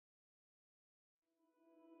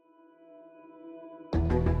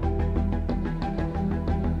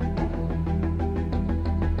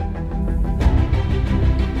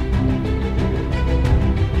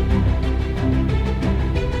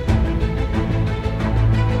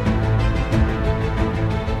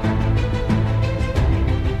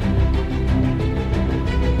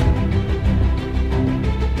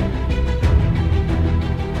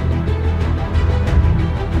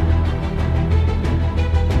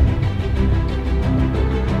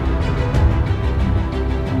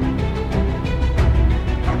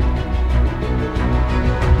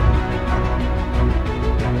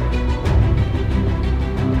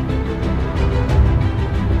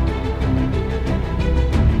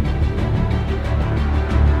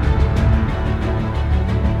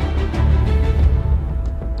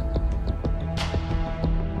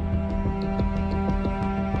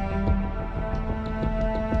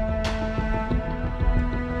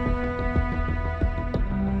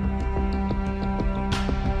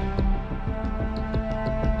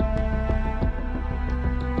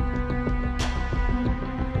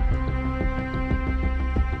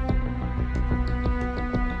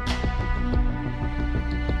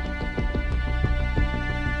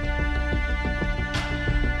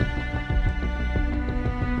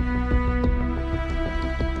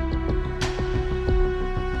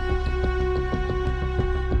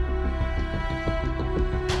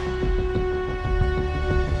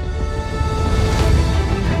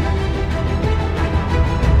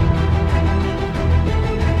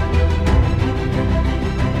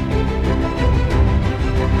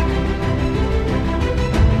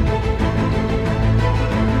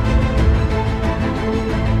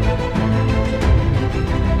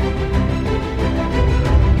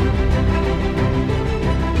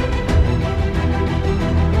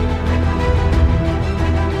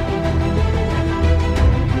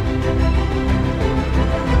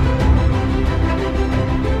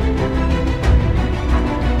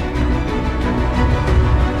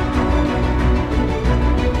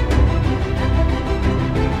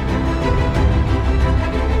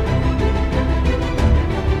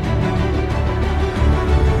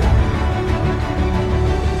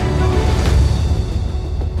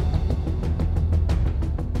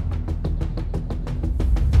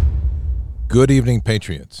Good evening,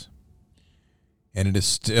 Patriots. And it is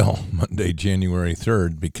still Monday, January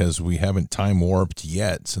 3rd, because we haven't time warped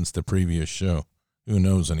yet since the previous show. Who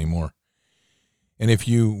knows anymore? And if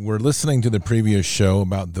you were listening to the previous show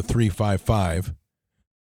about the 355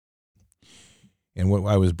 and what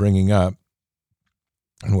I was bringing up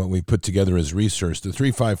and what we put together as research, the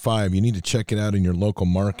 355, you need to check it out in your local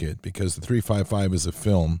market, because the 355 is a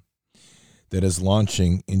film that is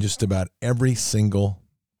launching in just about every single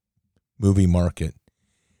movie market,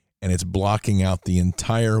 and it's blocking out the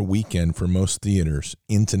entire weekend for most theaters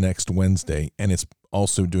into next Wednesday, and it's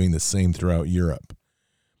also doing the same throughout Europe.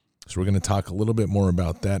 So we're going to talk a little bit more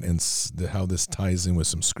about that and how this ties in with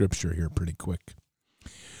some scripture here pretty quick.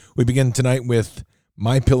 We begin tonight with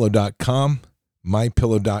MyPillow.com,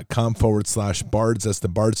 MyPillow.com/Bards. That's the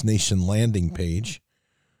Bards Nation landing page.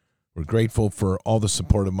 We're grateful for all the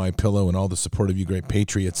support of MyPillow and all the support of you great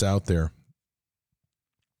patriots out there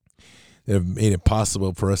that have made it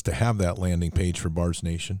possible for us to have that landing page for Bards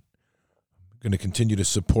Nation. We're going to continue to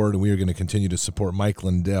support, and we are going to continue to support Mike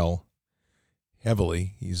Lindell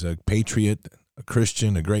heavily. He's a patriot, a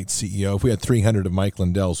Christian, a great CEO. If we had 300 of Mike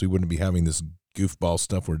Lindells, we wouldn't be having this goofball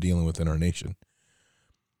stuff we're dealing with in our nation.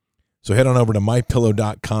 So head on over to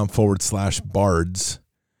mypillow.com/Bards.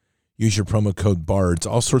 Use your promo code BARDS.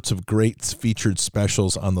 All sorts of great featured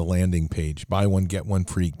specials on the landing page. Buy one, get one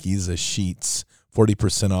free Giza sheets.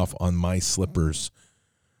 40% off on my slippers.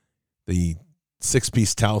 The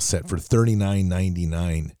 6-piece towel set for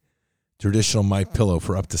 $39.99. Traditional MyPillow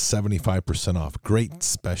for up to 75% off. Great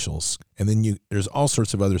specials. And then there's all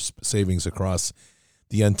sorts of other savings across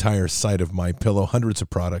the entire site of MyPillow. Hundreds of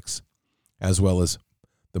products, as well as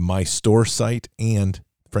the My Store site and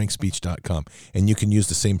frankspeech.com. And you can use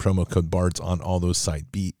the same promo code BARDS on all those sites,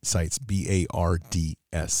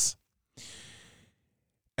 BARDS.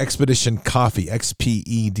 Expedition Coffee,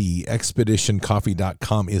 XPED,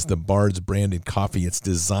 expeditioncoffee.com is the Bards branded coffee. It's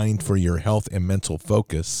designed for your health and mental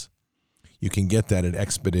focus. You can get that at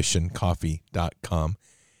expeditioncoffee.com,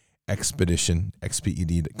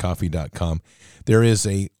 XPED.coffee.com. There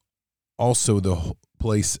is also the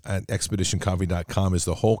place at expeditioncoffee.com is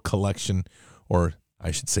the whole collection, or I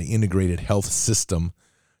should say integrated health system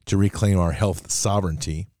to reclaim our health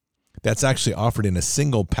sovereignty. That's actually offered in a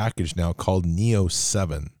single package now called Neo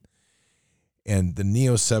 7. And the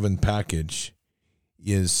Neo 7 package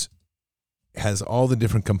has all the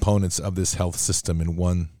different components of this health system in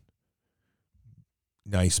one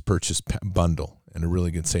nice purchase bundle and a really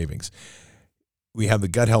good savings. We have the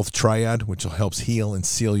Gut Health Triad, which helps heal and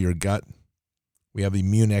seal your gut. We have the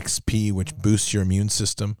Immune XP, which boosts your immune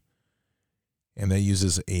system. And that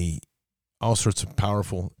uses all sorts of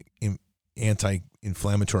powerful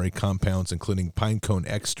anti-inflammatory compounds, including pine cone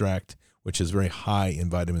extract, which is very high in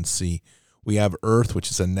vitamin C. We have Earth, which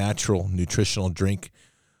is a natural nutritional drink.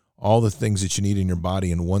 All the things that you need in your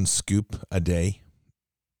body in one scoop a day.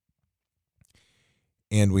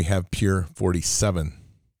 And we have Pure 47,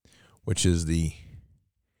 which is the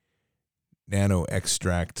nano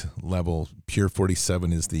extract level. Pure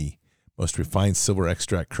 47 is the most refined silver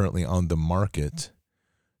extract currently on the market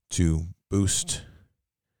to boost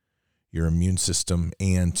your immune system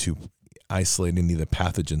and to isolate any of the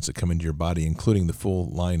pathogens that come into your body, including the full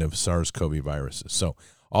line of SARS-CoV viruses. So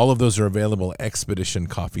all of those are available at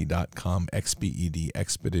expeditioncoffee.com, XPED,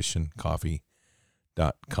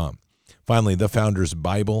 expeditioncoffee.com. Finally, The Founders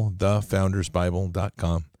Bible,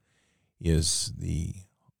 thefoundersbible.com is the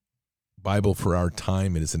Bible for our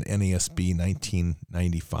time. It is an NASB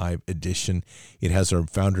 1995 edition. It has our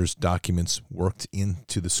founders' documents worked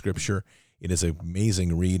into the scripture. It is an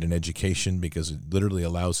amazing read and education because it literally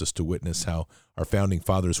allows us to witness how our founding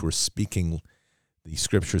fathers were speaking the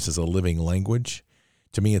scriptures as a living language.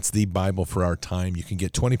 To me, it's the Bible for our time. You can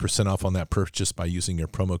get 20% off on that purchase by using your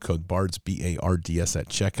promo code BARDS, BARDS, at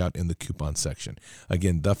checkout in the coupon section.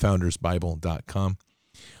 Again, thefoundersbible.com.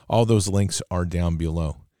 All those links are down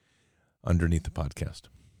below underneath the podcast.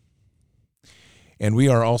 And we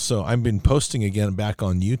are also, I've been posting again back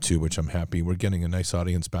on YouTube, which I'm happy. We're getting a nice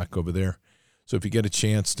audience back over there. So if you get a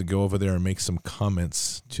chance to go over there and make some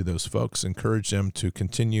comments to those folks, encourage them to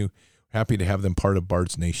continue. Happy to have them part of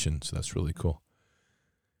Bards Nation. So that's really cool.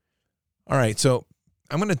 All right. So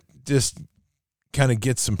I'm going to just kind of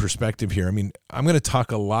get some perspective here. I mean, I'm going to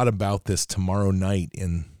talk a lot about this tomorrow night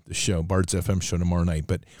in the show, Bards FM show tomorrow night.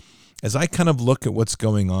 But as I kind of look at what's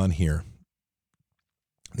going on here,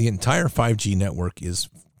 the entire 5G network is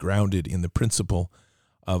grounded in the principle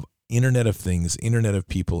of Internet of Things, Internet of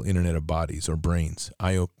People, Internet of Bodies or brains,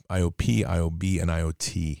 IOP, IOB, and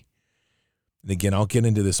IoT. And again, I'll get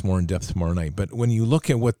into this more in depth tomorrow night. But when you look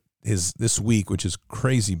at what this week, which is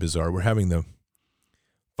crazy bizarre. We're having the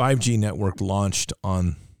 5G network launched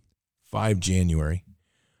on 5 January.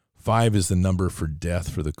 5 is the number for death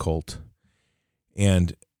for the cult.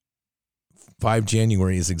 And 5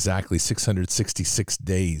 January is exactly 666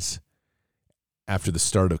 days after the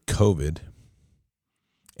start of COVID.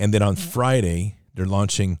 And then on Friday, they're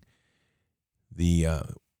launching the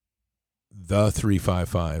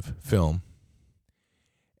 355 film.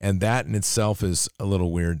 And that in itself is a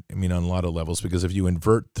little weird, I mean, on a lot of levels, because if you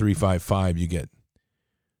invert 355, you get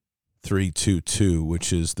 322,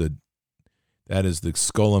 which is that is the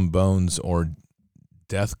Skull and Bones or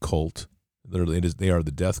death cult. Literally, they are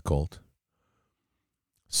the death cult.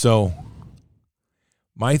 So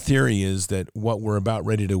my theory is that what we're about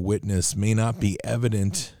ready to witness may not be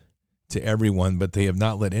evident to everyone, but they have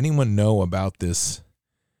not let anyone know about this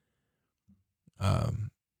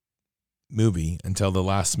movie until the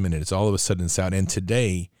last minute. It's all of a sudden it's out. And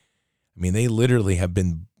today, I mean, they literally have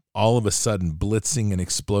been all of a sudden blitzing and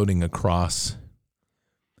exploding across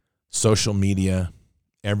social media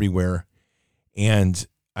everywhere. And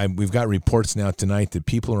we've got reports now tonight that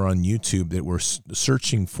people are on YouTube that were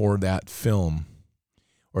searching for that film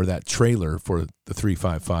or that trailer for the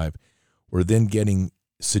 355 were then getting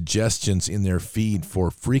suggestions in their feed for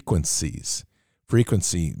frequency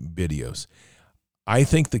videos. I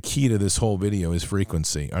think the key to this whole video is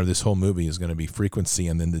frequency, or this whole movie is going to be frequency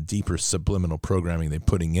and then the deeper subliminal programming they're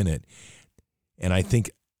putting in it. And I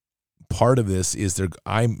think part of this is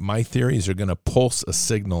my theories are going to pulse a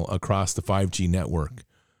signal across the 5G network,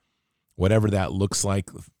 whatever that looks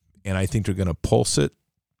like. And I think they're going to pulse it,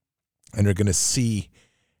 and they're going to see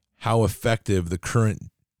how effective the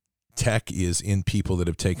current tech is in people that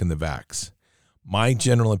have taken the vax. My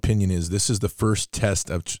general opinion is this is the first test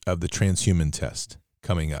of the transhuman test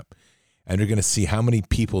coming up. And they're going to see how many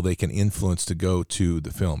people they can influence to go to the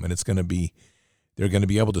film. And they're going to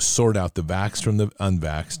be able to sort out the vaxxed from the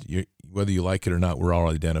unvaxxed. Whether you like it or not, we're all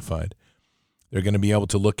identified. They're going to be able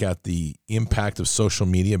to look at the impact of social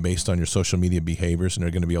media based on your social media behaviors, and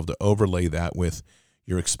they're going to be able to overlay that with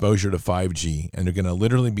your exposure to 5G. And they're going to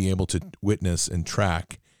literally be able to witness and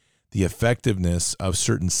track the effectiveness of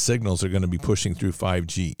certain signals they're going to be pushing through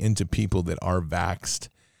 5G into people that are vaxxed,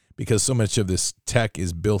 because so much of this tech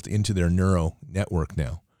is built into their neural network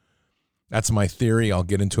now. That's my theory. I'll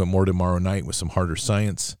get into it more tomorrow night with some harder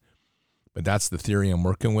science, but that's the theory I'm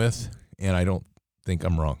working with, and I don't think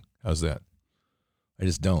I'm wrong. How's that? I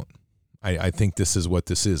just don't. I think this is what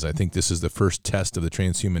this is. I think this is the first test of the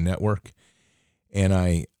transhuman network,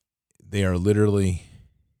 and they are literally,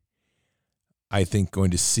 I think,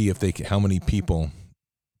 going to see if how many people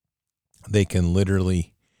they can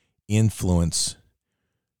literally influence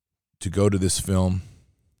to go to this film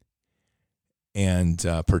and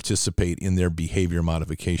participate in their behavior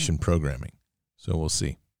modification programming. So we'll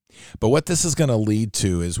see. But what this is going to lead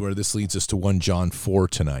to is where this leads us to 1 John 4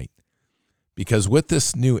 tonight. Because with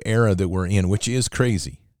this new era that we're in, which is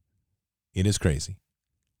crazy, it is crazy,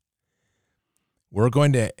 we're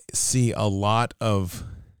going to see a lot of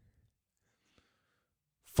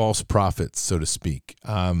false prophets, so to speak.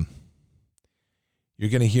 You're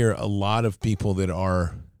going to hear a lot of people that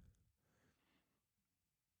are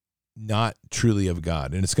not truly of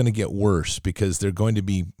God. And it's going to get worse because they're going to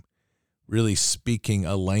be really speaking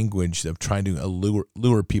a language of trying to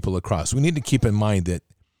lure people across. We need to keep in mind that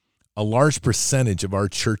a large percentage of our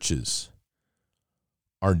churches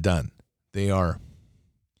are done. They have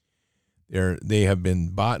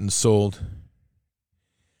been bought and sold.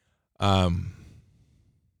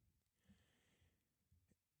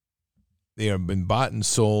 They have been bought and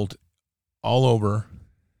sold all over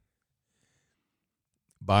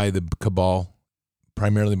by the cabal,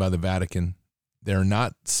 primarily by the Vatican. They're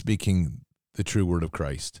not speaking the true word of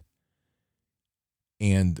Christ.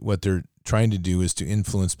 And what they're trying to do is to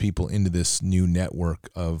influence people into this new network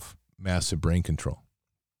of massive brain control.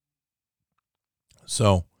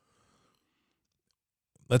 So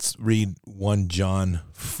let's read 1 John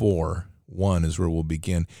 4:1 is where we'll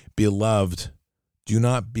begin. Beloved, do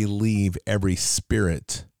not believe every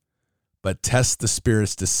spirit, but test the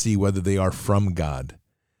spirits to see whether they are from God,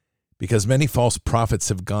 because many false prophets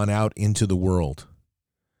have gone out into the world.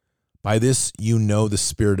 By this you know the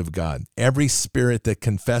Spirit of God. Every spirit that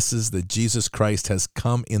confesses that Jesus Christ has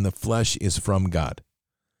come in the flesh is from God.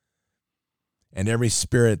 And every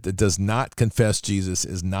spirit that does not confess Jesus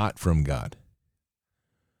is not from God.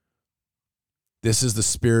 This is the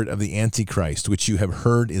spirit of the Antichrist, which you have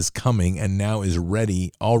heard is coming and now is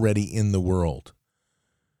already in the world.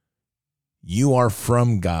 You are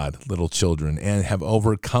from God, little children, and have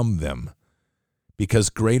overcome them,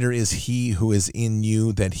 because greater is he who is in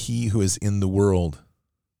you than he who is in the world.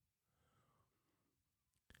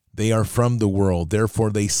 They are from the world,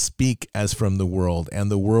 therefore they speak as from the world,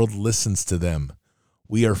 and the world listens to them.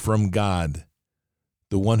 We are from God.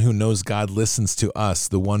 The one who knows God listens to us.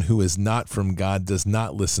 The one who is not from God does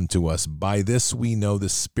not listen to us. By this we know the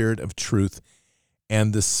spirit of truth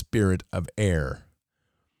and the spirit of error.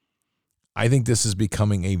 I think this is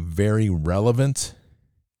becoming a very relevant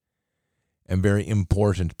and very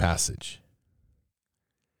important passage.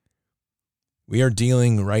 We are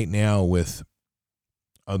dealing right now with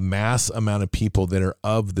a mass amount of people that are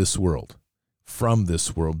of this world, from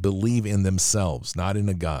this world, believe in themselves, not in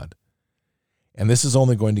a God. And this is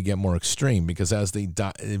only going to get more extreme because as they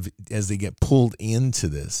get pulled into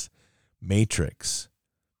this matrix,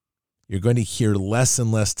 you're going to hear less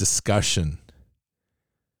and less discussion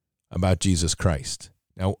about Jesus Christ.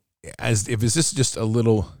 Now, if this is just a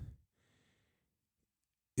little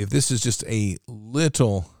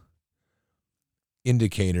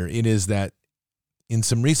indicator, it is that in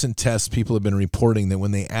some recent tests, people have been reporting that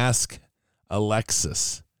when they ask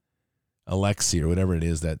Alexi, or whatever it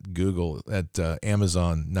is, that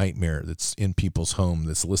Amazon nightmare that's in people's home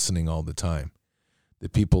that's listening all the time,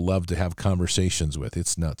 that people love to have conversations with.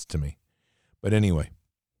 It's nuts to me. But anyway,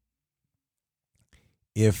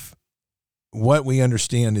 if what we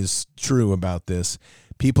understand is true about this,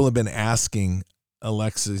 people have been asking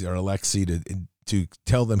Alexi to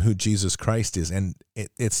tell them who Jesus Christ is, and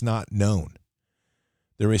it's not known.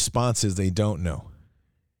 The response is they don't know.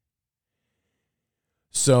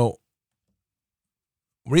 So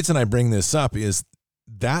the reason I bring this up is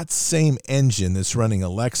that same engine that's running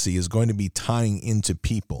Alexi is going to be tying into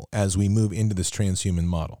people as we move into this transhuman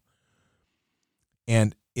model.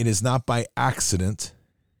 And it is not by accident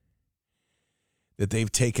that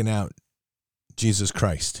they've taken out Jesus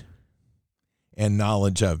Christ and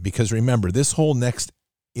knowledge of. Because remember, this whole next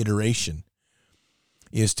iteration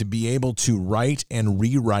is to be able to write and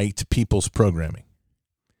rewrite people's programming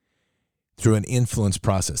through an influence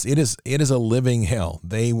process. It is a living hell.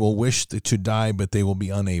 They will wish to die, but they will be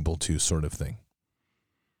unable to, sort of thing.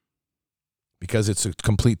 Because it's a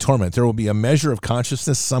complete torment. There will be a measure of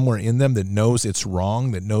consciousness somewhere in them that knows it's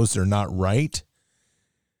wrong, that knows they're not right.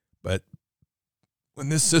 But when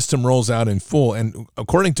this system rolls out in full, and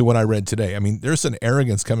according to what I read today, I mean, there's an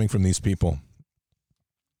arrogance coming from these people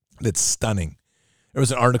that's stunning. There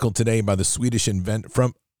was an article today by the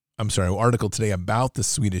article today about the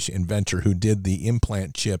Swedish inventor who did the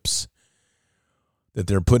implant chips that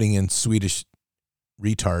they're putting in Swedish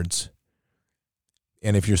retards.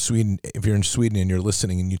 And if you're in Sweden and you're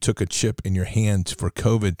listening and you took a chip in your hand for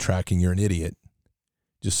COVID tracking, you're an idiot.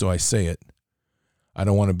 Just so I say it. I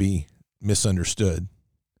don't want to be misunderstood.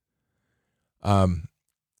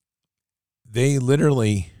 They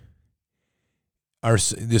literally are,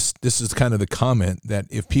 this is kind of the comment that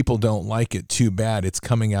if people don't like it, too bad, it's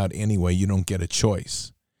coming out anyway, you don't get a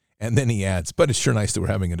choice. And then he adds, but it's sure nice that we're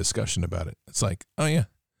having a discussion about it. It's like, oh yeah,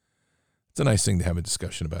 it's a nice thing to have a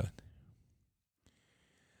discussion about it.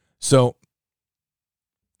 So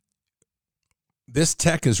this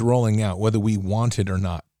tech is rolling out, whether we want it or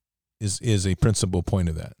not, is a principal point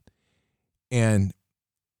of that. And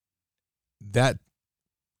that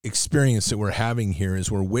experience that we're having here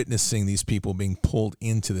is we're witnessing these people being pulled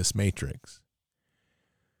into this matrix.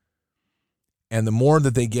 And the more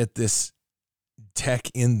that they get this tech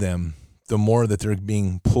in them, the more that they're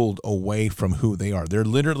being pulled away from who they are. They're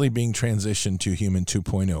literally being transitioned to human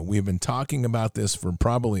 2.0. We've been talking about this for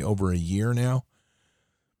probably over a year now.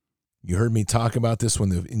 You heard me talk about this when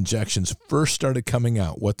the injections first started coming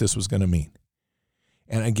out, what this was going to mean.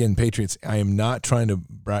 And again, Patriots, I am not trying to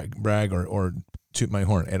brag or toot my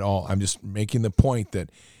horn at all. I'm just making the point that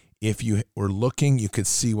if you were looking, you could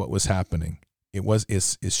see what was happening.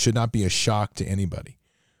 It should not be a shock to anybody.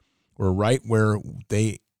 We're right where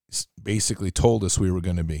they basically told us we were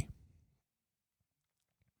going to be.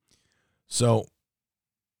 So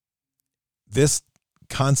this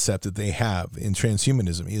concept that they have in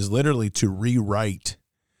transhumanism is literally to rewrite,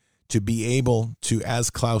 to be able to, as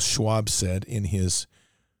Klaus Schwab said in his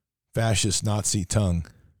fascist Nazi tongue,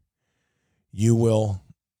 you will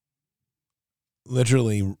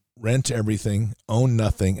literally rent everything, own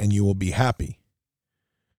nothing, and you will be happy.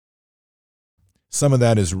 Some of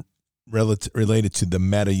that is related to the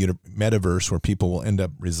metaverse where people will end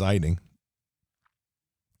up residing.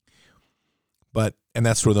 And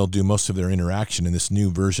that's where they'll do most of their interaction in this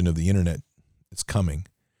new version of the internet that's coming.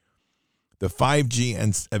 The 5G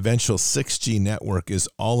and eventual 6G network is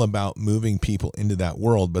all about moving people into that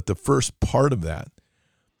world. But the first part of that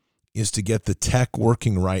is to get the tech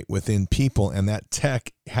working right within people, and that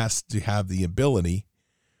tech has to have the ability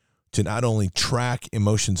to not only track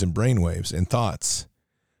emotions and brainwaves and thoughts,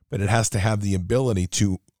 but it has to have the ability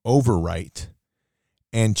to overwrite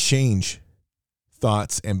and change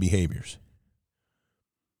thoughts and behaviors.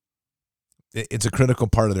 It's a critical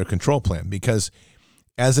part of their control plan because,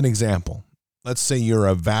 as an example, let's say you're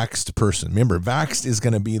a vaxxed person. Remember, vaxxed is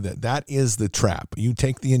going to be that is the trap. You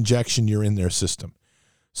take the injection, you're in their system.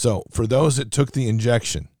 So for those that took the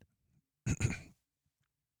injection,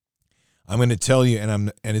 I'm going to tell you,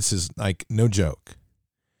 and this is like no joke.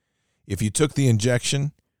 If you took the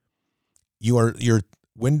injection, your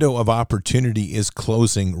window of opportunity is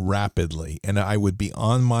closing rapidly, and I would be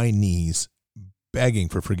on my knees begging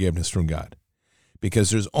for forgiveness from God,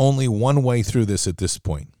 because there's only one way through this at this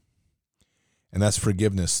point, and that's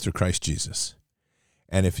forgiveness through Christ Jesus.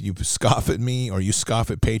 And if you scoff at me or you scoff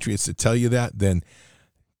at patriots that tell you that, then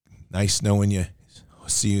nice knowing you.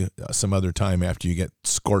 See you some other time after you get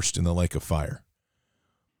scorched in the lake of fire,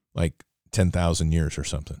 like 10,000 years or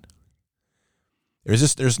something.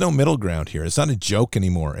 There's no middle ground here. It's not a joke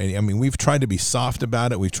anymore. I mean, we've tried to be soft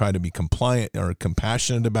about it. We've tried to be compliant or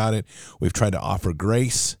compassionate about it. We've tried to offer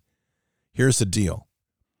grace. Here's the deal.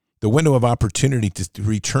 The window of opportunity to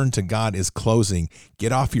return to God is closing.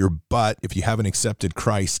 Get off your butt if you haven't accepted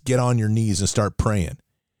Christ. Get on your knees and start praying.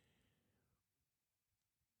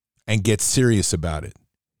 And get serious about it.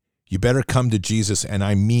 You better come to Jesus, and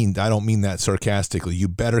I don't mean that sarcastically. You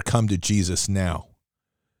better come to Jesus now.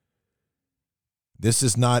 This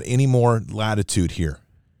is not any more latitude here.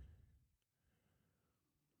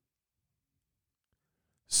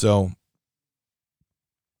 So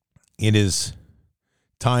it is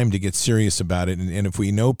time to get serious about it. And if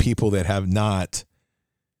we know people that have not,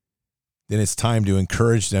 then it's time to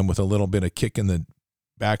encourage them with a little bit of kick in the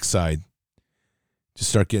backside to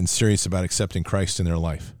start getting serious about accepting Christ in their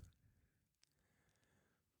life.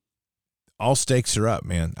 All stakes are up,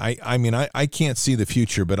 man. I can't see the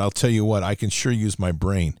future, but I'll tell you what, I can sure use my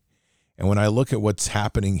brain. And when I look at what's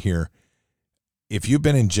happening here, if you've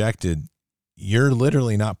been injected, you're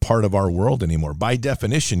literally not part of our world anymore. By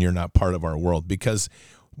definition, you're not part of our world, because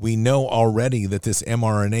we know already that this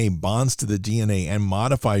mRNA bonds to the DNA and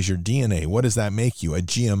modifies your DNA. What does that make you? A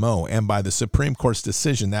GMO. And by the Supreme Court's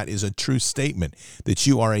decision, that is a true statement that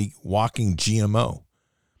you are a walking GMO,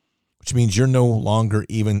 which means you're no longer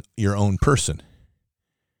even your own person.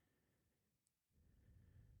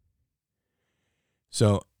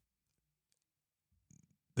 So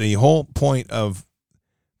the whole point of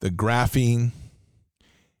the graphene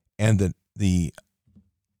and the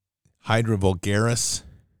Hydra vulgaris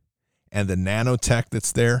and the nanotech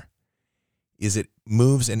that's there is it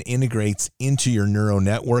moves and integrates into your neural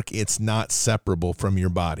network. It's not separable from your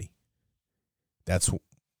body. That's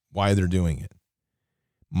why they're doing it.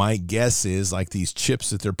 My guess is, like these chips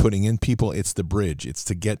that they're putting in people, it's the bridge. It's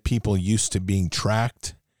to get people used to being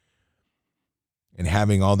tracked and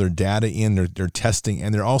having all their data in. They're testing,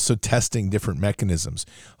 and they're also testing different mechanisms.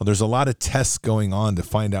 Well, there's a lot of tests going on to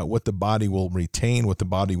find out what the body will retain, what the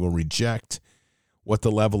body will reject, what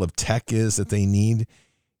the level of tech is that they need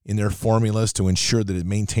in their formulas to ensure that it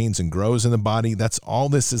maintains and grows in the body. That's all.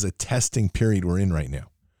 This is a testing period we're in right now.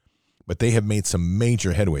 But they have made some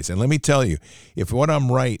major headways. And let me tell you, if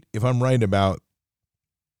I'm right about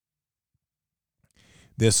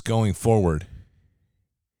this going forward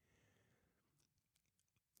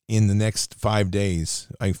in the next 5 days,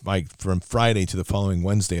 like from Friday to the following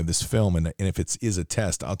Wednesday of this film, and if it is a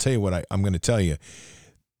test, I'll tell you what I'm going to tell you.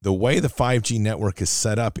 The way the 5G network is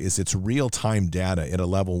set up is it's real-time data at a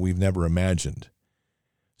level we've never imagined.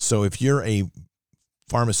 So if you're a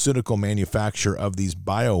pharmaceutical manufacturer of these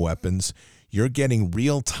bioweapons, you're getting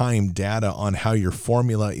real-time data on how your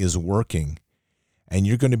formula is working, and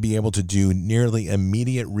you're going to be able to do nearly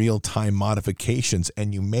immediate real-time modifications.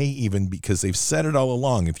 And you may even, because they've said it all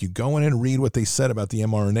along, if you go in and read what they said about the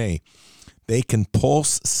mRNA, they can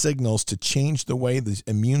pulse signals to change the way the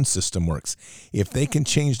immune system works. If they can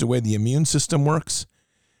change the way the immune system works,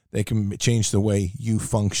 they can change the way you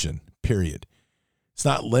function, period. It's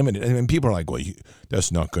not limited. I mean, people are like, well,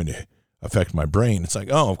 that's not going to affect my brain. It's like,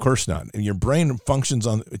 oh, of course not. And your brain functions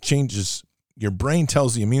it changes. Your brain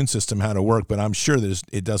tells the immune system how to work, but I'm sure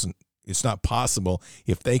that it's not possible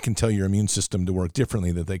if they can tell your immune system to work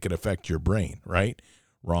differently that they could affect your brain, right?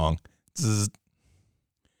 Wrong.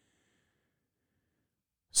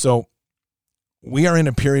 So we are in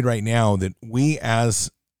a period right now that we as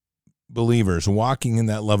believers walking in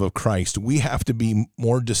that love of Christ, we have to be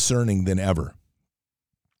more discerning than ever.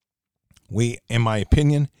 We, in my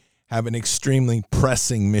opinion, have an extremely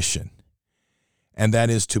pressing mission. And that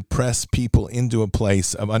is to press people into a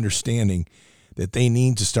place of understanding that they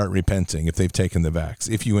need to start repenting if they've taken the vax.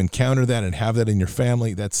 If you encounter that and have that in your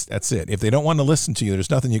family, that's it. If they don't want to listen to you, there's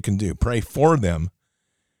nothing you can do. Pray for them.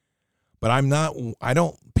 But I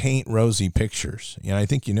don't paint rosy pictures. I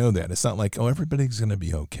think you know that. It's not like, oh, everybody's going to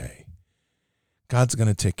be okay. God's going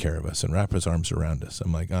to take care of us and wrap his arms around us.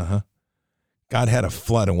 I'm like, God had a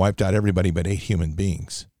flood and wiped out everybody but 8 human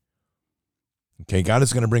beings. Okay, God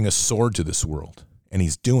is going to bring a sword to this world, and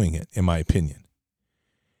he's doing it, in my opinion.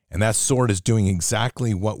 And that sword is doing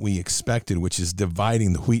exactly what we expected, which is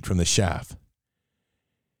dividing the wheat from the chaff.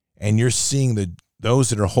 And you're seeing those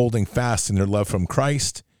that are holding fast in their love from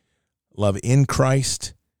Christ, love in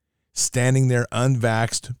Christ, standing there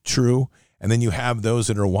unvaxxed, true. And then you have those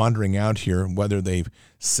that are wandering out here, whether they've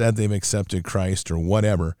said they've accepted Christ or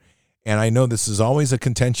whatever. And I know this is always a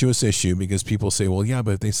contentious issue because people say, well, yeah,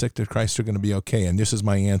 but if they accepted Christ, they're going to be okay. And this is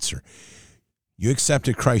my answer. You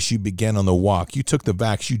accepted Christ, you began on the walk. You took the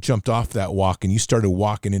vax, you jumped off that walk, and you started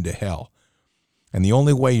walking into hell. And the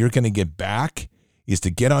only way you're going to get back is to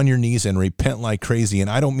get on your knees and repent like crazy. And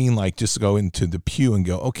I don't mean like just go into the pew and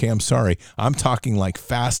go, okay, I'm sorry. I'm talking like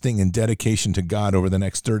fasting and dedication to God over the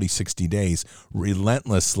next 30, 60 days,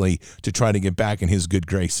 relentlessly to try to get back in his good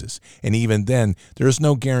graces. And even then, there's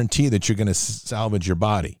no guarantee that you're going to salvage your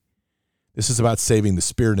body. This is about saving the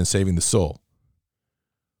spirit and saving the soul.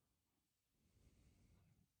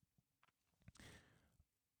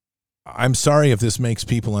 I'm sorry if this makes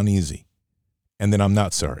people uneasy, and then I'm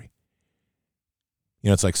not sorry.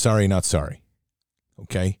 It's like sorry, not sorry.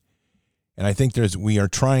 Okay? And I think there's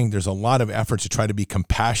a lot of effort to try to be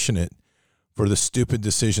compassionate for the stupid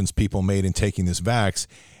decisions people made in taking this vax.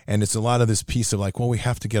 And it's a lot of this piece of like, well, we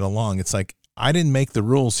have to get along. It's like, I didn't make the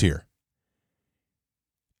rules here.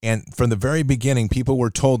 And from the very beginning, people were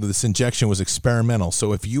told that this injection was experimental.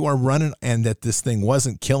 So if you are running and that this thing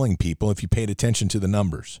wasn't killing people, if you paid attention to the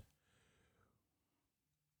numbers.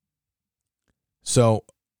 So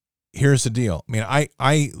here's the deal.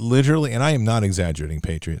 I literally, and I am not exaggerating,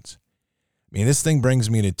 Patriots. This thing brings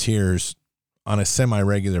me to tears on a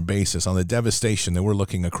semi-regular basis on the devastation that we're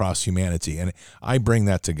looking across humanity. And I bring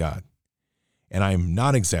that to God. And I'm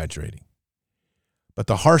not exaggerating. But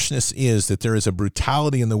the harshness is that there is a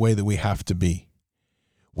brutality in the way that we have to be.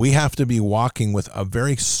 We have to be walking with a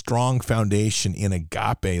very strong foundation in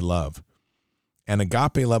agape love. And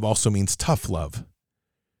agape love also means tough love.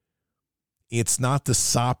 It's not the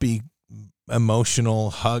soppy, emotional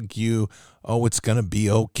hug you, oh, it's going to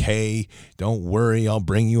be okay. Don't worry. I'll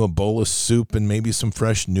bring you a bowl of soup and maybe some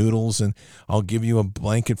fresh noodles, and I'll give you a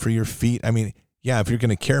blanket for your feet. Yeah, if you're going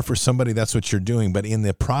to care for somebody, that's what you're doing. But in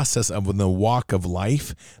the process of the walk of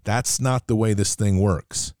life, that's not the way this thing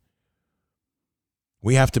works.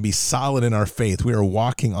 We have to be solid in our faith. We are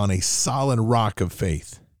walking on a solid rock of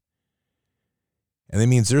faith. And that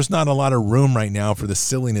means there's not a lot of room right now for the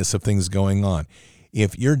silliness of things going on.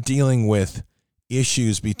 If you're dealing with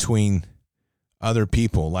issues between other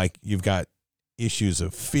people, like you've got issues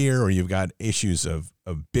of fear, or you've got issues of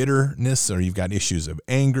bitterness, or you've got issues of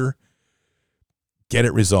anger, get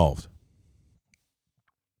it resolved.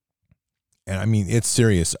 And it's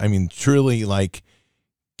serious. Truly, like,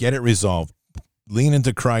 get it resolved. Lean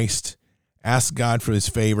into Christ. Ask God for his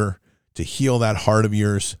favor to heal that heart of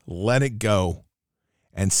yours. Let it go.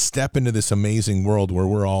 And step into this amazing world where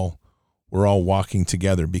we're all walking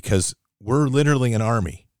together, because we're literally an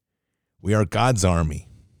army. We are God's army.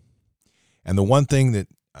 And the one thing that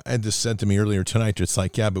Ed just said to me earlier tonight, it's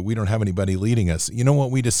like, yeah, but we don't have anybody leading us. You know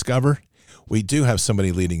what we discover? We do have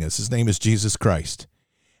somebody leading us. His name is Jesus Christ.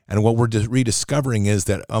 And what we're rediscovering is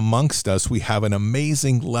that amongst us, we have an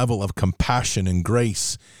amazing level of compassion and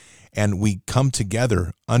grace, and we come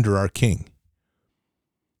together under our King.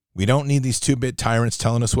 We don't need these 2-bit tyrants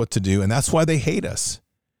telling us what to do, and that's why they hate us.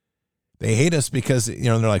 They hate us because,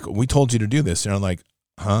 they're like, we told you to do this. And I'm like,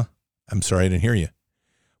 huh? I'm sorry, I didn't hear you.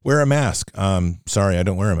 Wear a mask. Sorry, I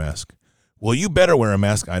don't wear a mask. Well, you better wear a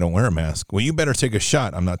mask. I don't wear a mask. Well, you better take a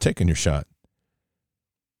shot. I'm not taking your shot.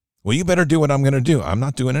 Well, you better do what I'm going to do. I'm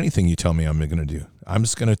not doing anything you tell me I'm going to do. I'm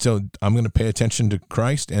going to pay attention to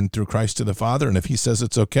Christ and through Christ to the Father. And if he says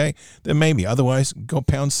it's okay, then maybe. Otherwise, go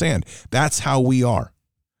pound sand. That's how we are.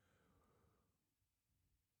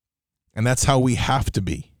 And that's how we have to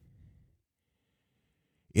be.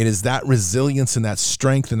 It is that resilience and that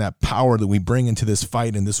strength and that power that we bring into this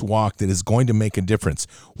fight and this walk that is going to make a difference.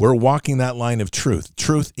 We're walking that line of truth.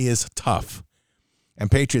 Truth is tough.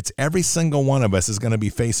 And Patriots, every single one of us is going to be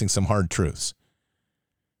facing some hard truths.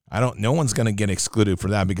 No one's going to get excluded for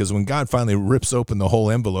that, because when God finally rips open the whole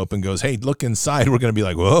envelope and goes, hey, look inside, we're going to be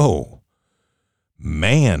like, whoa,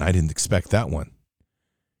 man, I didn't expect that one.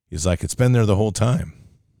 He's like, it's been there the whole time.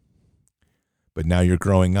 But now you're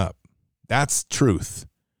growing up. That's truth.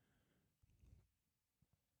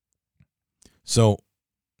 So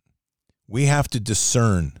we have to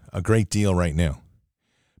discern a great deal right now.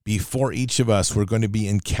 Before each of us, we're going to be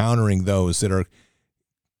encountering those that are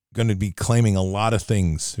going to be claiming a lot of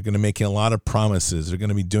things. They're going to be making a lot of promises. They're going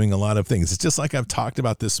to be doing a lot of things. It's just like I've talked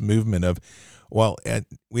about this movement of, well,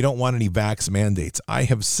 we don't want any vax mandates. I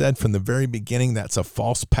have said from the very beginning that's a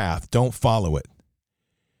false path. Don't follow it.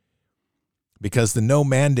 Because the no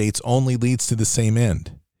mandates only leads to the same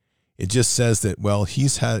end. It just says that, well,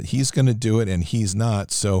 he's going to do it and he's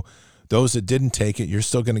not. So those that didn't take it, you're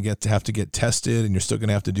still going to have to get tested, and you're still going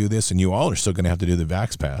to have to do this, and you all are still going to have to do the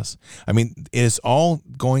Vax Pass. I mean, it's all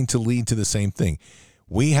going to lead to the same thing.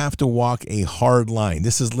 We have to walk a hard line.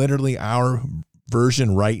 This is literally our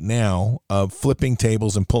version right now of flipping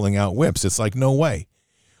tables and pulling out whips. It's like, no way.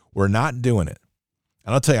 We're not doing it.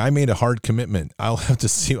 And I'll tell you, I made a hard commitment. I'll have to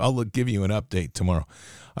see. I'll give you an update tomorrow.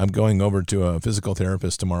 I'm going over to a physical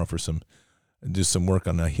therapist tomorrow for do some work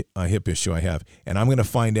on a hip issue I have. And I'm going to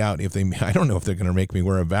find out if I don't know if they're going to make me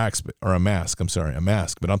wear a mask.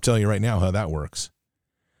 But I'll tell you right now how that works.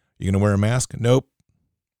 You going to wear a mask? Nope.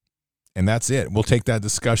 And that's it. We'll take that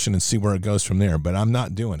discussion and see where it goes from there. But I'm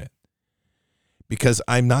not doing it because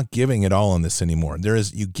I'm not giving it all on this anymore.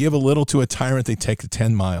 You give a little to a tyrant, they take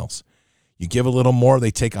 10 miles. You give a little more,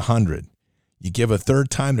 they take 100. You give a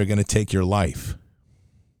third time, they're going to take your life.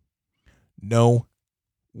 No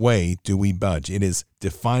way do we budge. It is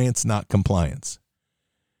defiance, not compliance.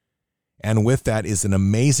 And with that is an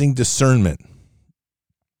amazing discernment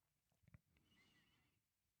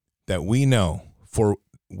that we know, for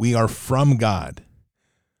we are from God.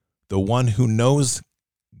 The one who knows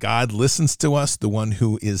God listens to us. The one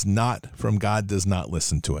who is not from God does not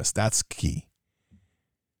listen to us. That's key.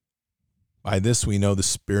 By this we know the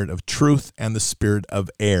spirit of truth and the spirit of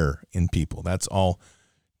error in people. That's all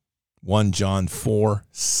 1 John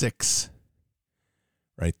 4:6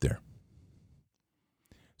 right there.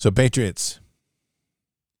 So patriots,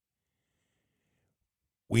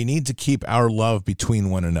 we need to keep our love between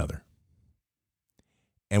one another.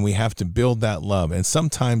 And we have to build that love. And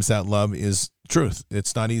sometimes that love is truth.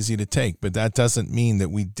 It's not easy to take, but that doesn't mean that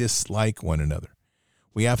we dislike one another.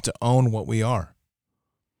 We have to own what we are.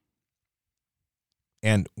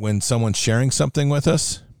 And when someone's sharing something with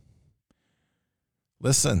us,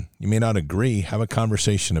 listen, you may not agree, have a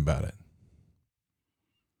conversation about it.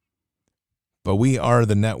 But we are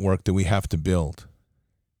the network that we have to build.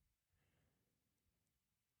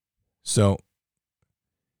 So,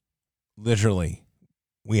 literally,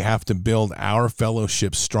 we have to build our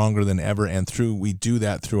fellowship stronger than ever, and we do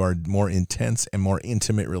that through our more intense and more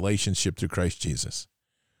intimate relationship through Christ Jesus.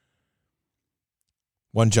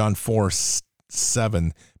 1 John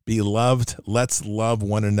 4:7, Beloved, let's love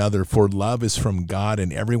one another, for love is from God,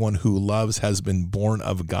 and everyone who loves has been born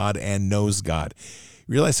of God and knows God.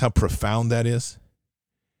 You realize how profound that is?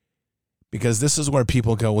 Because this is where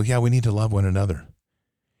people go, well, yeah, we need to love one another.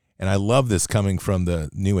 And I love this coming from the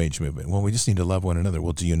New Age movement. Well, we just need to love one another.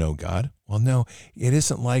 Well, do you know God? Well, no, it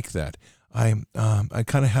isn't like that. I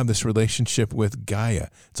kind of have this relationship with Gaia.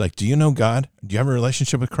 It's like, do you know God? Do you have a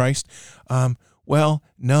relationship with Christ? Well,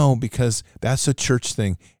 no, because that's a church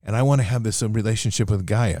thing, and I want to have this relationship with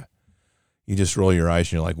Gaia. You just roll your eyes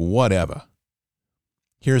and you're like, whatever.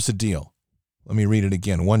 Here's the deal. Let me read it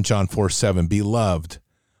again. 1 John 4:7, Beloved,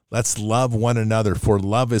 let's love one another, for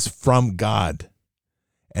love is from God.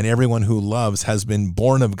 And everyone who loves has been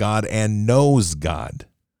born of God and knows God.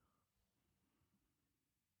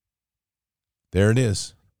 There it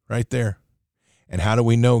is, right there. And how do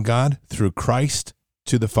we know God? Through Christ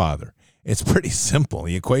to the Father. It's pretty simple.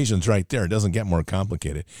 The equation's right there. It doesn't get more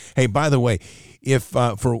complicated. Hey, by the way, if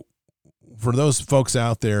for those folks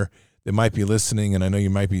out there that might be listening, and I know you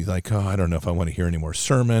might be like, oh, I don't know if I want to hear any more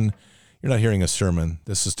sermon. You're not hearing a sermon.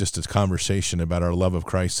 This is just a conversation about our love of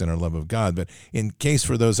Christ and our love of God. But in case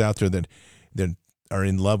for those out there that are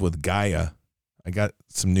in love with Gaia, I got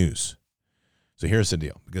some news. So here's the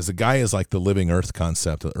deal. Because the Gaia is like the living earth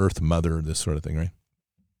concept, the earth mother, this sort of thing, right?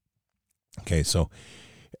 Okay, so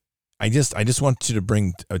I just want you to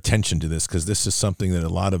bring attention to this, because this is something that a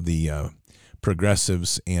lot of the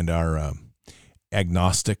progressives and our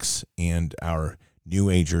agnostics and our New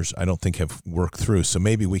Agers, I don't think, have worked through. So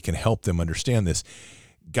maybe we can help them understand this.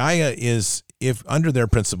 Gaia is, if under their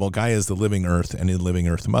principle, Gaia is the living earth and the living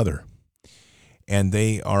earth mother. And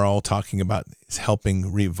they are all talking about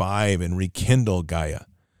helping revive and rekindle Gaia.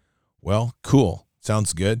 Well, cool.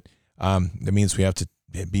 Sounds good. That means we have to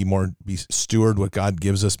steward what God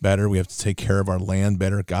gives us better. We have to take care of our land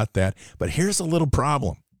better. Got that. But here's a little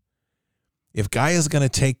problem. If Gaia is going to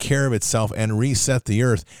take care of itself and reset the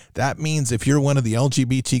earth, that means if you're one of the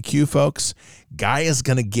LGBTQ folks, Gaia is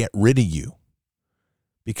going to get rid of you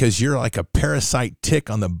because you're like a parasite tick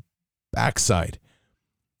on the backside.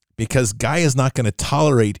 Because Gaia is not going to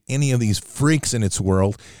tolerate any of these freaks in its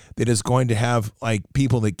world that is going to have like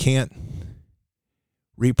people that can't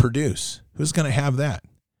reproduce. Who's going to have that?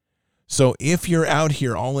 So if you're out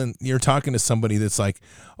here you're talking to somebody that's like,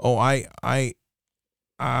 oh, I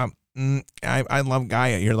love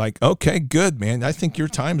Gaia. You're like, okay, good, man. I think your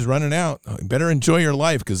time's running out. You better enjoy your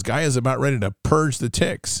life because Gaia's about ready to purge the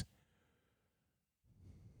ticks.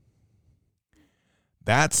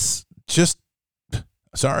 That's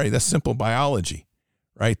simple biology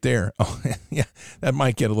right there. Oh, yeah, that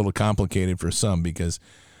might get a little complicated for some because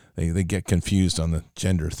they get confused on the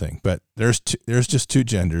gender thing. But there's just two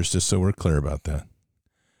genders, just so we're clear about that.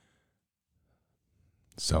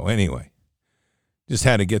 So anyway, just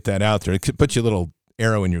had to get that out there. It could put you a little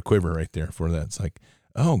arrow in your quiver right there for that. It's like,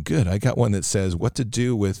 oh, good. I got one that says what to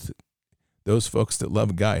do with those folks that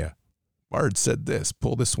love Gaia. Bard said this.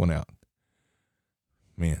 Pull this one out.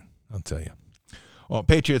 Man, I'll tell you. Well,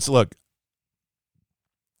 Patriots, look,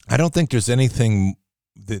 I don't think there's anything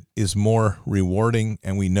that is more rewarding,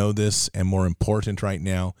 and we know this, and more important right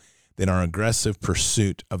now than our aggressive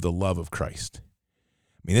pursuit of the love of Christ.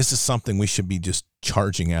 I mean, this is something we should be just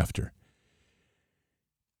charging after.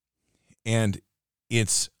 And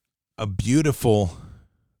it's a beautiful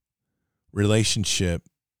relationship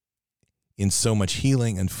in so much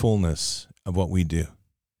healing and fullness of what we do.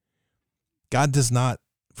 God does not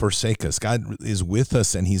forsake us. God is with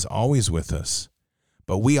us, and he's always with us.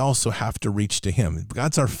 But we also have to reach to him.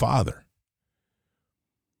 God's our Father.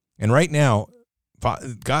 And right now,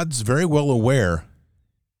 God's very well aware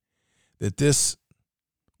that this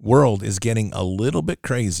world is getting a little bit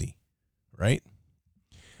crazy, right?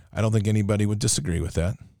 I don't think anybody would disagree with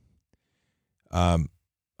that.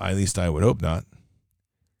 At least I would hope not.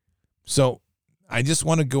 So I just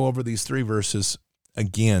want to go over these three verses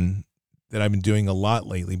again that I've been doing a lot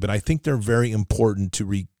lately, but I think they're very important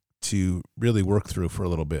to really work through for a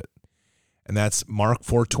little bit. And that's Mark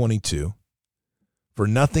 4:22. For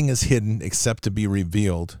nothing is hidden except to be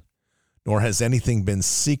revealed, nor has anything been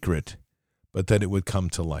secret, but that it would come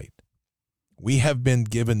to light. We have been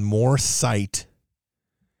given more sight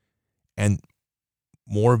and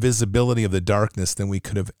more visibility of the darkness than we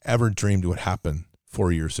could have ever dreamed would happen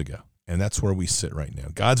 4 years ago. And that's where we sit right now.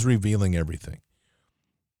 God's revealing everything.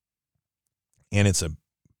 And it's a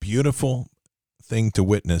beautiful thing to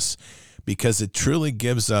witness because it truly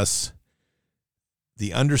gives us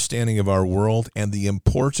the understanding of our world and the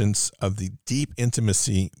importance of the deep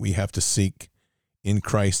intimacy we have to seek in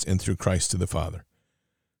Christ and through Christ to the Father.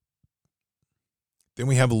 Then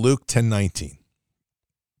we have Luke 10:19,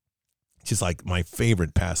 which is like my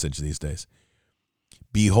favorite passage these days.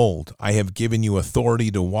 Behold, I have given you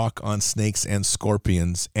authority to walk on snakes and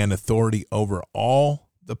scorpions and authority over all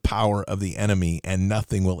the power of the enemy, and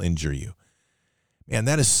nothing will injure you. Man,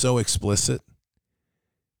 that is so explicit.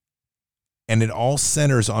 And it all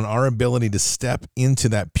centers on our ability to step into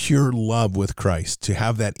that pure love with Christ, to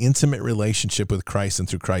have that intimate relationship with Christ and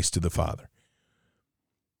through Christ to the Father.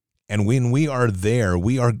 And when we are there,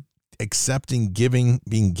 we are accepting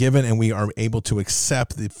being given, and we are able to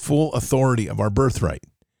accept the full authority of our birthright.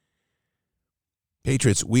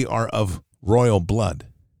 Patriots, we are of royal blood.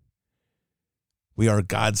 We are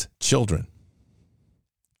God's children.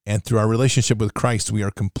 And through our relationship with Christ, we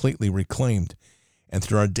are completely reclaimed. And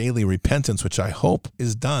through our daily repentance, which I hope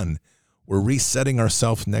is done, we're resetting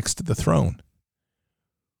ourselves next to the throne.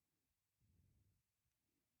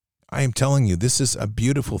 I am telling you, this is a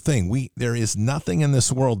beautiful thing. There is nothing in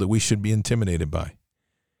this world that we should be intimidated by.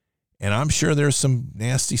 And I'm sure there's some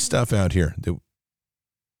nasty stuff out here that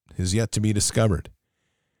is yet to be discovered.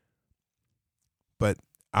 But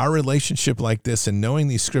our relationship like this and knowing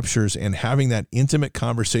these scriptures and having that intimate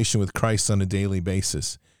conversation with Christ on a daily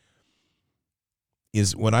basis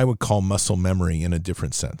is what I would call muscle memory in a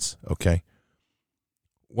different sense, okay?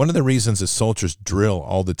 One of the reasons that soldiers drill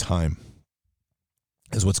all the time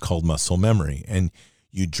is what's called muscle memory. And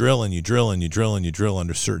you drill and you drill and you drill and you drill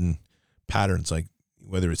under certain patterns, like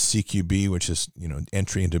whether it's CQB, which is,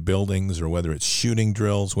 entry into buildings, or whether it's shooting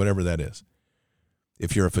drills, whatever that is.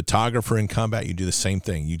 If you're a photographer in combat, you do the same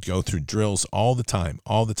thing. You go through drills all the time,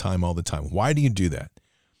 all the time, all the time. Why do you do that?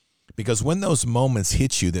 Because when those moments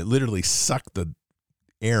hit you that literally suck the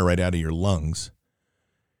air right out of your lungs,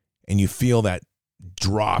 and you feel that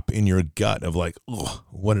drop in your gut of like, oh,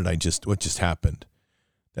 what just happened?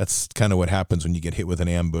 That's kind of what happens when you get hit with an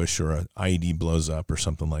ambush or an IED blows up or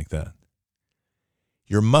something like that.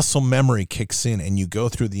 Your muscle memory kicks in and you go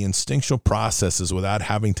through the instinctual processes without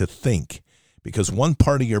having to think, because one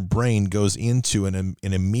part of your brain goes into an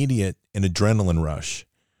immediate adrenaline rush.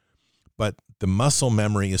 But the muscle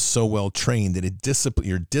memory is so well trained that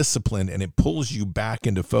you're disciplined, and it pulls you back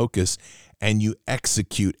into focus, and you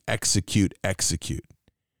execute.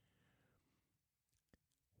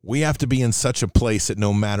 We have to be in such a place that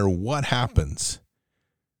no matter what happens,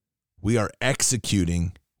 we are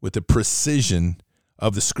executing with the precision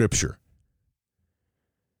of the Scripture.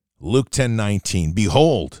 Luke 10:19,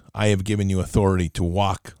 behold, I have given you authority to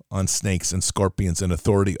walk on snakes and scorpions and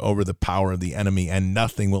authority over the power of the enemy, and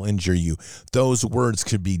nothing will injure you. Those words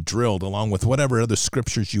could be drilled along with whatever other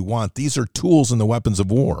scriptures you want. These are tools and the weapons of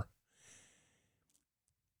war.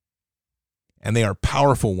 And they are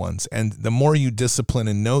powerful ones. And the more you discipline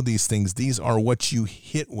and know these things, these are what you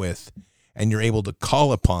hit with, and you're able to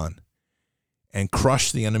call upon and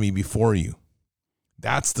crush the enemy before you.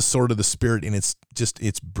 That's the sword of the Spirit, and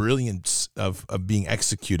it's brilliance of being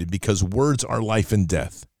executed, because words are life and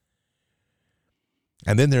death.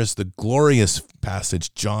 And then there's the glorious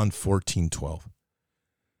passage, John 14:12.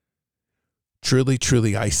 Truly,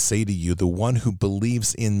 truly, I say to you, the one who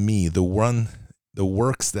believes in me, the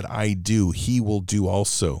works that I do, he will do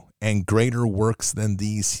also, and greater works than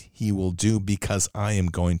these he will do, because I am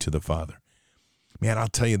going to the Father. Man, I'll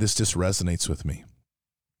tell you, this just resonates with me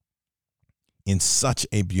in such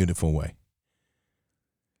a beautiful way.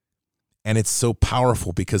 And it's so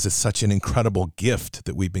powerful because it's such an incredible gift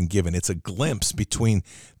that we've been given. It's a glimpse between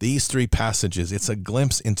these three passages. It's a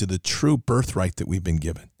glimpse into the true birthright that we've been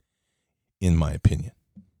given, in my opinion.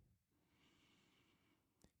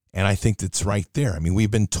 And I think that's right there. I mean,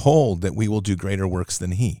 we've been told that we will do greater works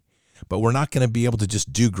than he, but we're not going to be able to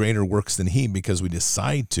just do greater works than he because we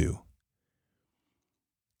decide to.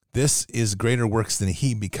 This is greater works than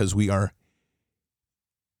he because we are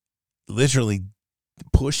literally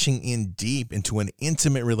pushing in deep into an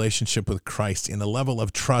intimate relationship with Christ in a level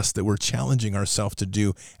of trust that we're challenging ourselves to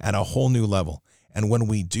do at a whole new level. And when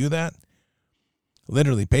we do that,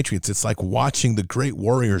 literally, Patriots, it's like watching the great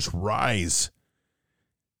warriors rise,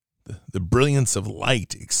 the brilliance of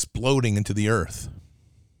light exploding into the earth.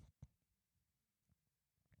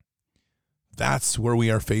 That's where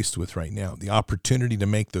we are faced with right now, the opportunity to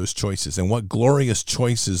make those choices, and what glorious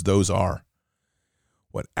choices those are.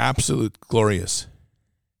 What absolute glorious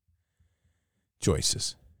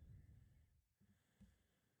choices.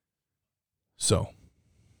 So,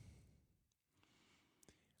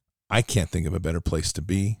 I can't think of a better place to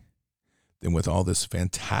be than with all this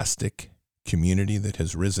fantastic community that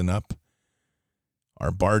has risen up,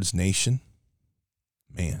 our Bard's Nation.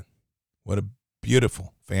 Man, what a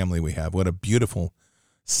beautiful family we have. What a beautiful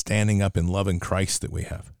standing up and loving Christ that we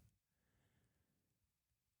have.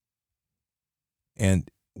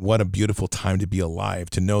 And what a beautiful time to be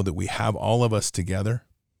alive, to know that we have all of us together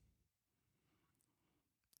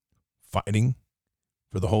fighting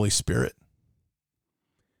for the Holy Spirit,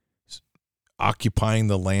 occupying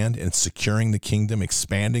the land and securing the kingdom,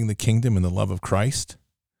 expanding the kingdom in the love of Christ.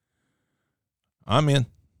 I'm in.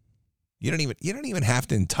 You don't even have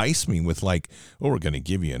to entice me with like, oh, we're going to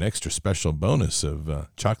give you an extra special bonus of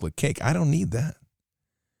chocolate cake. I don't need that.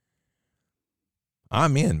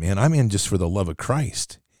 I'm in, man. I'm in just for the love of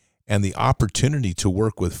Christ and the opportunity to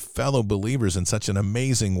work with fellow believers in such an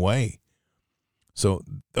amazing way. So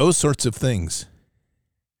those sorts of things,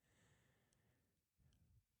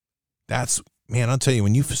 that's, man, I'll tell you,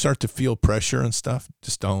 when you start to feel pressure and stuff,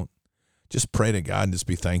 just pray to God and just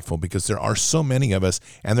be thankful, because there are so many of us,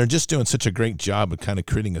 and they're just doing such a great job of kind of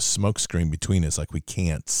creating a smoke screen between us, like we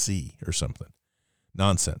can't see or something.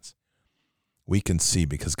 Nonsense. We can see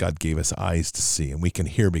because God gave us eyes to see, and we can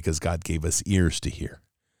hear because God gave us ears to hear.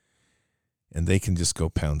 And they can just go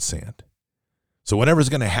pound sand. So whatever's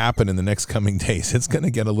going to happen in the next coming days, it's going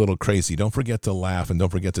to get a little crazy. Don't forget to laugh, and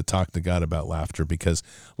don't forget to talk to God about laughter, because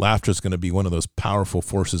laughter is going to be one of those powerful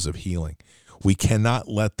forces of healing. We cannot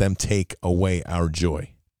let them take away our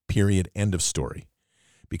joy. Period. End of story.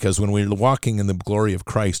 Because when we're walking in the glory of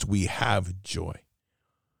Christ, we have joy.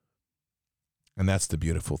 And that's the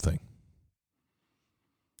beautiful thing.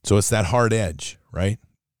 So it's that hard edge, right?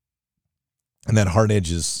 And that hard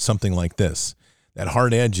edge is something like this. That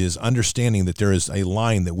hard edge is understanding that there is a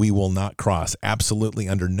line that we will not cross. Absolutely,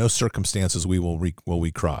 under no circumstances will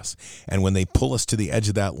we cross. And when they pull us to the edge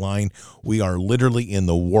of that line, we are literally in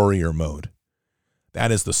the warrior mode.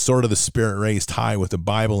 That is the sword of the Spirit raised high with the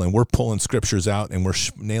Bible, and we're pulling scriptures out, and we're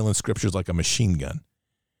nailing scriptures like a machine gun.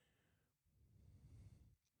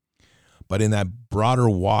 But in that broader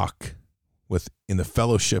walk in the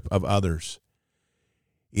fellowship of others,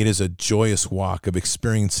 It is a joyous walk of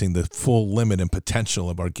experiencing the full limit and potential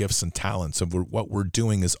of our gifts and talents, of what we're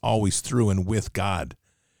doing is always through and with God,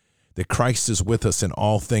 that Christ is with us in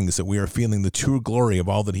all things, that we are feeling the true glory of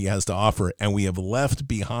all that he has to offer, and we have left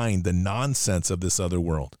behind the nonsense of this other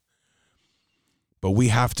world. But we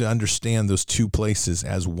have to understand those two places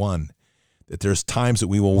as one, that there's times that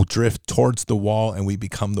we will drift towards the wall and we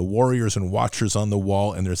become the warriors and watchers on the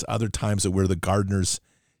wall, and there's other times that we're the gardeners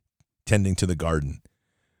tending to the garden.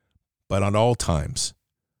 But at all times,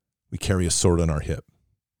 we carry a sword on our hip.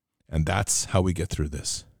 And that's how we get through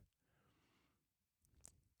this.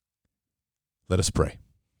 Let us pray.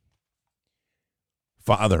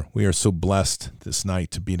 Father, we are so blessed this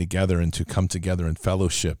night to be together and to come together in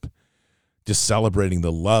fellowship, just celebrating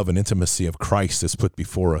the love and intimacy of Christ that's put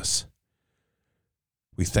before us.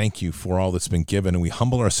 We thank you for all that's been given, and we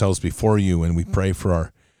humble ourselves before you, and we pray for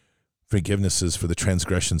our forgivenesses for the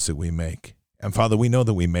transgressions that we make. And Father, we know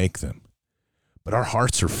that we make them, but our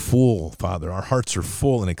hearts are full, Father. Our hearts are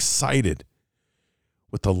full and excited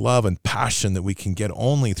with the love and passion that we can get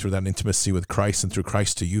only through that intimacy with Christ and through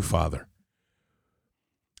Christ to you, Father.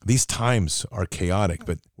 These times are chaotic,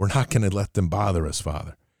 but we're not going to let them bother us,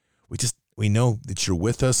 Father. We know that you're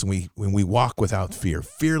with us, and when we walk without fear,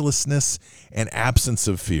 fearlessness and absence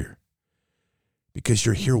of fear, because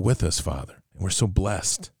you're here with us, Father, and we're so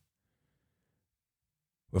blessed.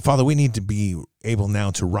 But Father, we need to be able now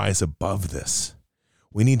to rise above this.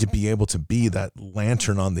 We need to be able to be that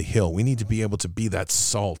lantern on the hill. We need to be able to be that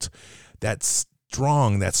salt, that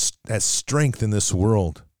strong, that strength in this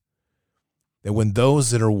world. That when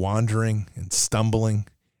those that are wandering and stumbling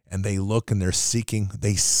and they look and they're seeking,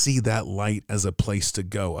 they see that light as a place to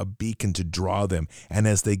go, a beacon to draw them. And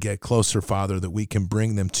as they get closer, Father, that we can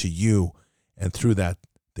bring them to you, and through that,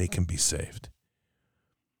 they can be saved.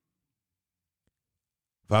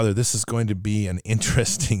 Father, this is going to be an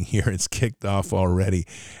interesting year. It's kicked off already.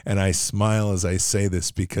 And I smile as I say this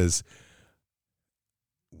because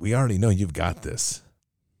we already know you've got this.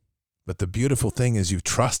 But the beautiful thing is you've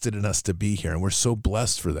trusted in us to be here, and we're so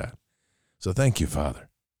blessed for that. So thank you, Father.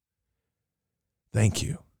 Thank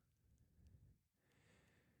you.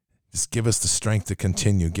 Just give us the strength to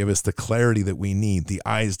continue. Give us the clarity that we need, the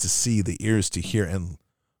eyes to see, the ears to hear. And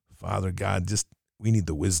Father God, we need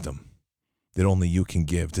the wisdom that only you can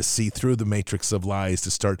give, to see through the matrix of lies,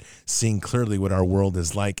 to start seeing clearly what our world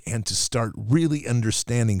is like, and to start really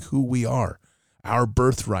understanding who we are, our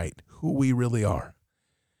birthright, who we really are.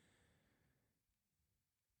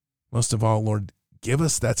 Most of all, Lord, give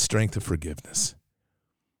us that strength of forgiveness.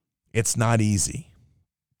 It's not easy.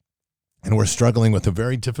 And we're struggling with a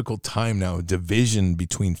very difficult time now, division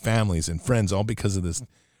between families and friends, all because of this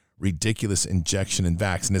ridiculous injection and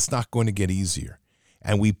vax. And it's not going to get easier.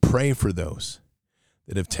 And we pray for those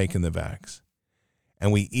that have taken the vax.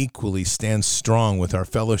 And we equally stand strong with our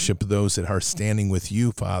fellowship of those that are standing with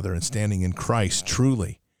you, Father, and standing in Christ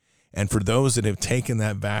truly. And for those that have taken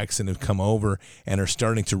that vax and have come over and are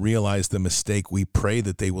starting to realize the mistake, we pray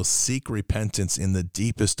that they will seek repentance in the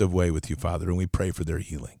deepest of way with you, Father, and we pray for their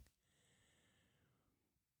healing.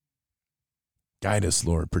 Guide us,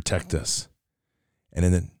 Lord. Protect us.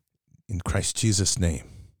 And in Christ Jesus' name,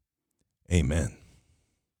 amen.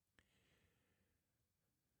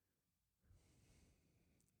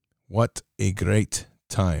 What a great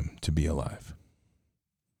time to be alive.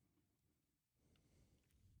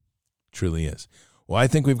 Truly is. Well, I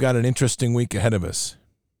think we've got an interesting week ahead of us.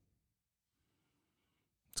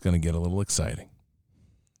 It's going to get a little exciting.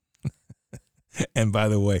 And by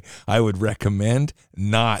the way, I would recommend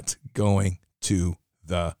not going to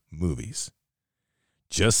the movies.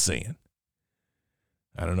 Just saying.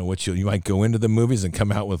 I don't know what you might go into the movies and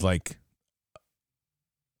come out with like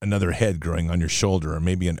another head growing on your shoulder, or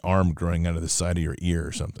maybe an arm growing out of the side of your ear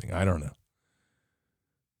or something. I don't know.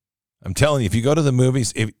 I'm telling you, if you go to the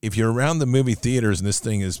movies, if you're around the movie theaters and this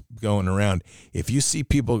thing is going around, if you see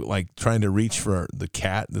people like trying to reach for the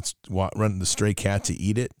cat that's running, the stray cat, to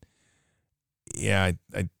eat it, yeah,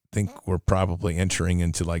 I think we're probably entering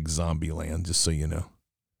into like zombie land, just so you know.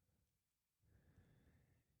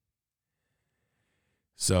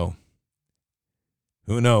 So,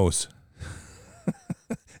 who knows?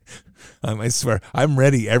 I swear, I'm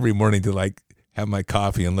ready every morning to like have my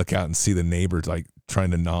coffee and look out and see the neighbors like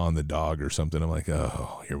trying to gnaw on the dog or something. I'm like,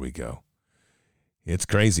 oh, here we go. It's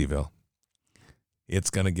crazyville.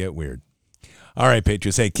 It's going to get weird. All right,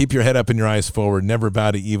 Patriots. Hey, keep your head up and your eyes forward. Never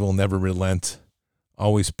bow to evil. Never relent.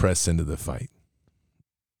 Always press into the fight.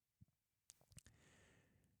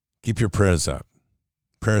 Keep your prayers up.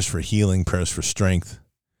 Prayers for healing. Prayers for strength.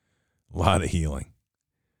 A lot of healing.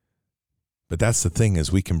 But that's the thing,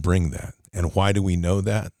 is we can bring that. And why do we know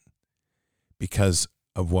that? Because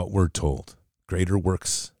of what we're told. Greater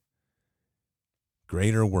works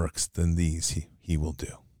than these he will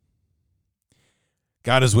do.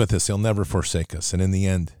 God is with us. He'll never forsake us. And in the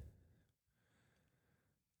end,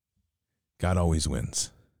 God always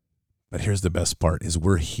wins. But here's the best part is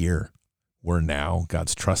we're here. We're now.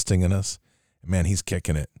 God's trusting in us. Man, he's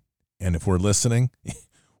kicking it. And if we're listening,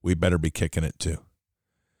 we better be kicking it too.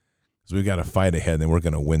 Because we've got a fight ahead, and we're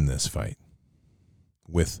going to win this fight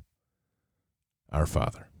with our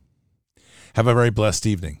Father. Have a very blessed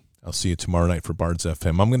evening. I'll see you tomorrow night for Bards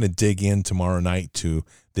FM. I'm going to dig in tomorrow night to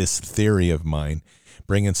this theory of mine,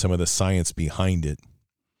 bring in some of the science behind it.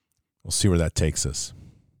 We'll see where that takes us.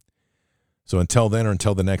 So until then, or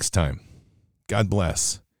until the next time, God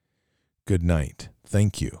bless. Good night.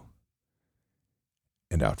 Thank you.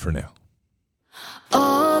 And out for now.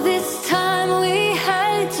 All this time we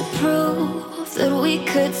had to prove that we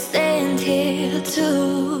could stand here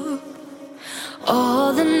too.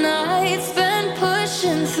 All the nights spent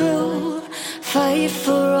pushing through, fight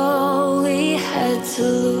for all we had to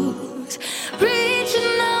lose.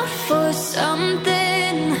 Reaching out for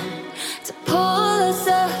something to pull us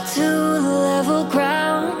up to level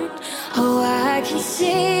ground. Oh, I can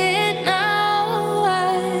see it now,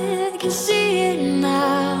 I can see it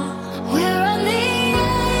now. We're on the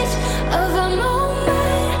edge of a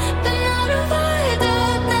moment, been out of our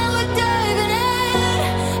depth, now we're diving in.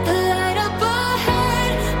 The light up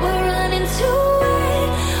ahead, we're running to it.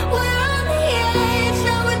 We're on the edge,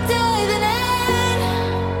 now we're diving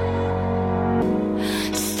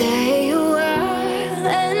in. Stay a while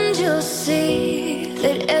and you'll see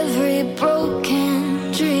that every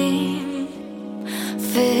broken dream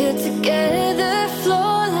fit together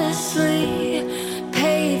flawlessly,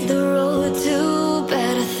 pave the road to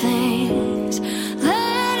better things.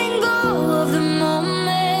 Letting go of the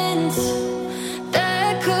moments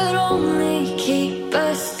that could only keep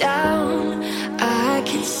us down. I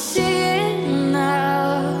can see it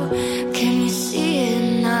now. Can you see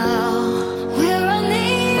it now? We're on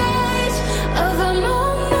the edge of a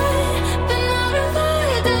moment, been out of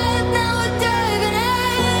our depth, now we're diving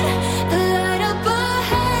in. The light up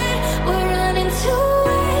ahead, we're running to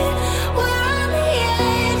it. We're on the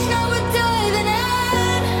edge, now we're diving in.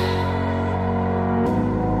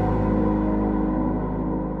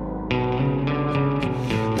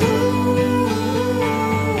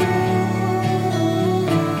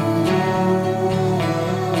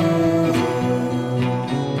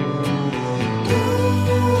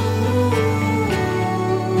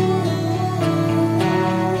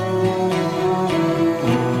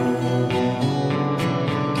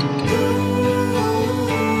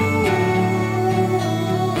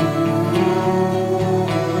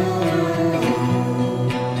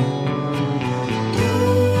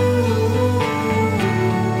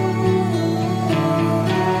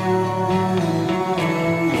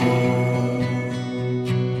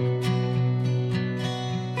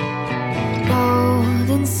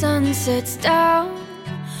 Golden sun sets down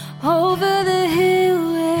over the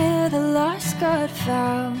hill where the lost got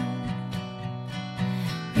found.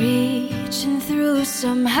 Reaching through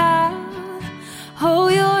somehow. Oh,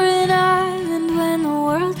 you're an island when the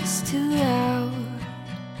world is too loud.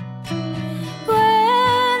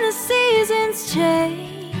 When the seasons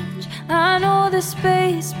change, I know the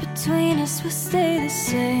space between us will stay the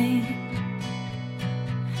same.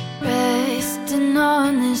 Resting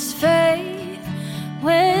on this faith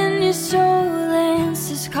when your soul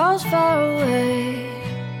answers calls far away.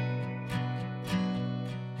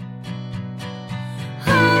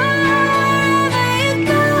 Wherever you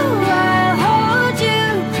go, I'll hold you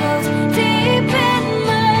close, deep in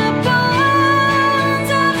my bones.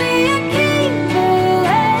 I'll be a keeper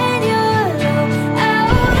when you're low,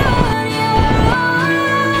 out on your own.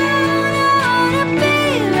 I wanna be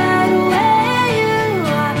right where you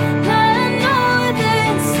are, my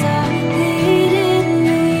northern star leading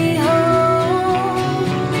me home.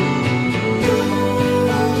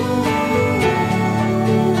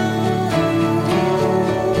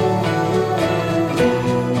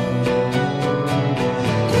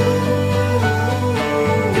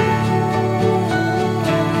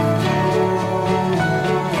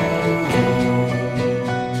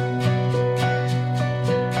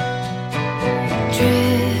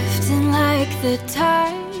 Drifting like the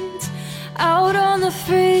tides out on the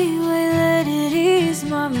freeway, let it ease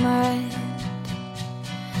my mind.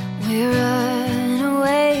 We run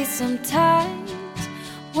away sometimes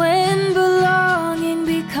when belonging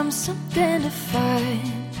becomes something to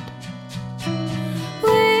find.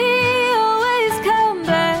 We always come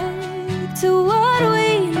back to what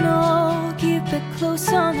we know, keep it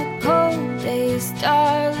close on the coast.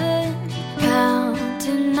 darling,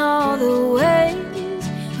 counting all the ways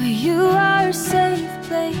where you are a safe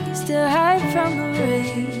place to hide from the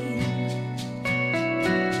rain.